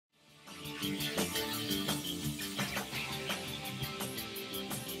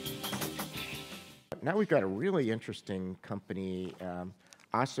now we've got a really interesting company,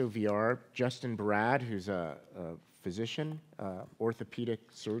 OSSO VR. Justin Brad, who's a physician, orthopedic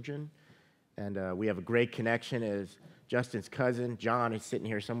surgeon, and we have a great connection as Justin's cousin, John, is sitting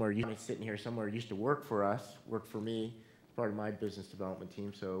here somewhere. Used to work for us, work for me, part of my business development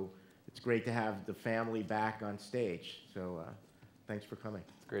team. So it's great to have the family back on stage. So thanks for coming.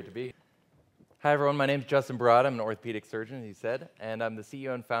 It's great to be here. Hi, everyone. My name is Justin Barada. I'm an orthopedic surgeon, as he said, and I'm the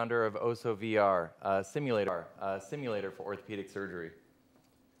CEO and founder of OSSO VR, a simulator for orthopedic surgery.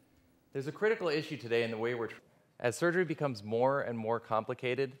 There's a critical issue today in the way as surgery becomes more and more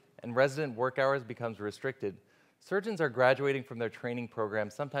complicated and resident work hours becomes restricted, surgeons are graduating from their training program,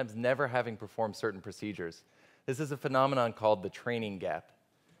 sometimes never having performed certain procedures. This is a phenomenon called the training gap.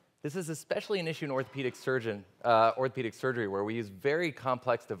 This is especially an issue in orthopedic surgery, where we use very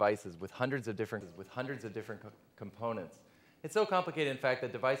complex devices with hundreds of different components. It's so complicated, in fact,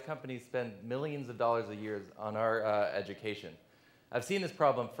 that device companies spend millions of dollars a year on our education. I've seen this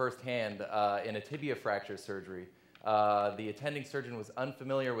problem firsthand in a tibia fracture surgery. The attending surgeon was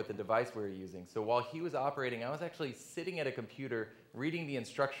unfamiliar with the device we were using, so while he was operating, I was actually sitting at a computer reading the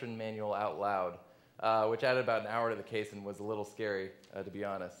instruction manual out loud, which added about an hour to the case and was a little scary, to be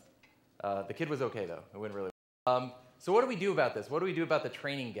honest. The kid was okay, though. It went really well. So what do we do about this? What do we do about the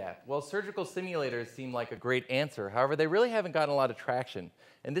training gap? Well, surgical simulators seem like a great answer. However, they really haven't gotten a lot of traction,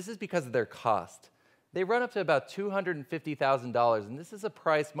 and this is because of their cost. They run up to about $250,000, and this is a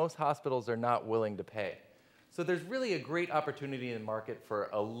price most hospitals are not willing to pay. So there's really a great opportunity in the market for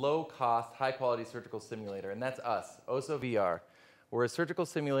a low-cost, high-quality surgical simulator, and that's us, OSSO VR. We're a surgical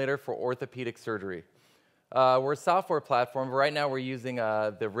simulator for orthopedic surgery. We're a software platform. Right now we're using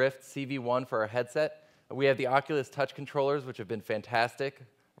the Rift CV1 for our headset. We have the Oculus touch controllers, which have been fantastic.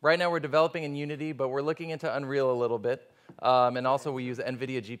 Right now we're developing in Unity, but we're looking into Unreal a little bit. And also we use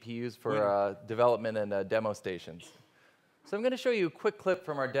NVIDIA GPUs for development and demo stations. So I'm going to show you a quick clip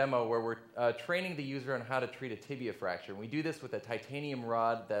from our demo where we're training the user on how to treat a tibia fracture. We do this with a titanium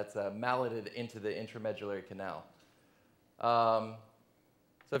rod that's malleted into the intramedullary canal.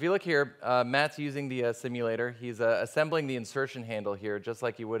 So if you look here, Matt's using the simulator. He's assembling the insertion handle here, just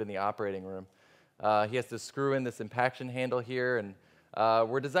like you would in the operating room. He has to screw in this impaction handle here, and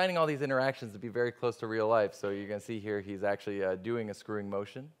we're designing all these interactions to be very close to real life. So you're going to see here he's actually doing a screwing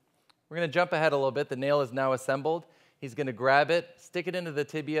motion. We're going to jump ahead a little bit. The nail is now assembled. He's going to grab it, stick it into the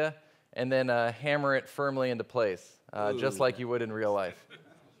tibia, and then hammer it firmly into place, just like you would in real life.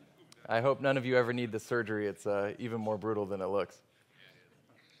 I hope none of you ever need the surgery. It's even more brutal than it looks.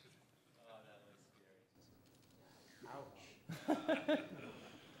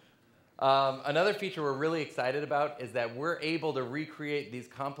 Another feature we're really excited about is that we're able to recreate these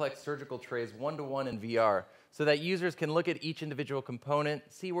complex surgical trays one-to-one in VR so that users can look at each individual component,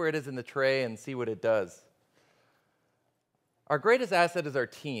 see where it is in the tray, and see what it does. Our greatest asset is our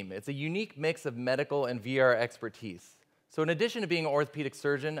team. It's a unique mix of medical and VR expertise. So in addition to being an orthopedic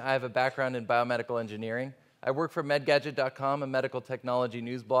surgeon, I have a background in biomedical engineering. I work for MedGadget.com, a medical technology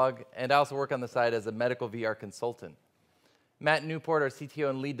news blog, and I also work on the side as a medical VR consultant. Matt Newport, our CTO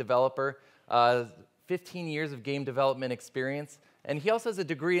and lead developer, 15 years of game development experience, and he also has a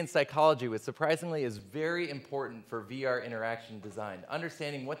degree in psychology, which surprisingly is very important for VR interaction design,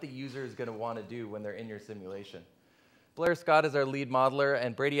 understanding what the user is going to want to do when they're in your simulation. Blair Scott is our lead modeler,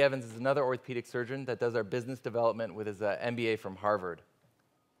 and Brady Evans is another orthopedic surgeon that does our business development with his MBA from Harvard.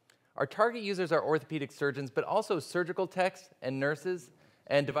 Our target users are orthopedic surgeons, but also surgical techs and nurses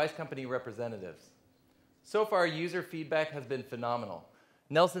and device company representatives. So far, user feedback has been phenomenal.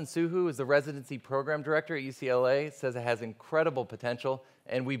 Nelson Suhu is the residency program director at UCLA, says it has incredible potential,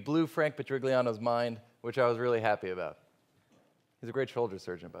 and we blew Frank Petrigliano's mind, which I was really happy about. He's a great shoulder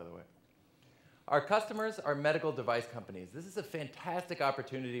surgeon, by the way. Our customers are medical device companies. This is a fantastic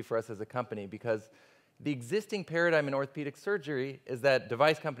opportunity for us as a company because the existing paradigm in orthopedic surgery is that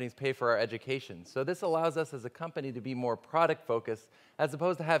device companies pay for our education. So this allows us as a company to be more product-focused as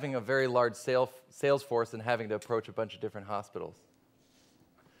opposed to having a very large sales force and having to approach a bunch of different hospitals.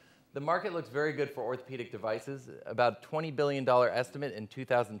 The market looks very good for orthopedic devices, about a $20 billion estimate in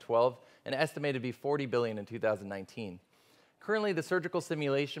 2012, and estimated to be $40 billion in 2019. Currently, the surgical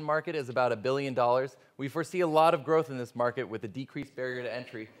simulation market is about $1 billion. We foresee a lot of growth in this market with a decreased barrier to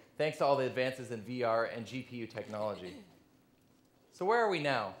entry, thanks to all the advances in VR and GPU technology. So where are we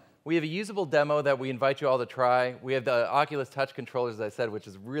now? We have a usable demo that we invite you all to try. We have the Oculus touch controllers, as I said, which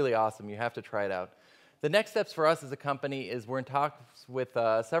is really awesome. You have to try it out. The next steps for us as a company is we're in talks with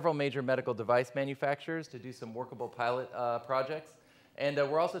several major medical device manufacturers to do some workable pilot projects. And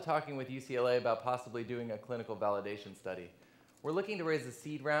we're also talking with UCLA about possibly doing a clinical validation study. We're looking to raise a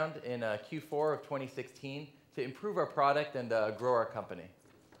seed round in Q4 of 2016 to improve our product and grow our company.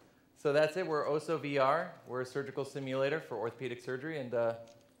 So that's it. We're OSSO VR. We're a surgical simulator for orthopedic surgery, and we're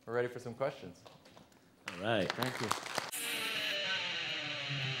ready for some questions. All right. Thank you.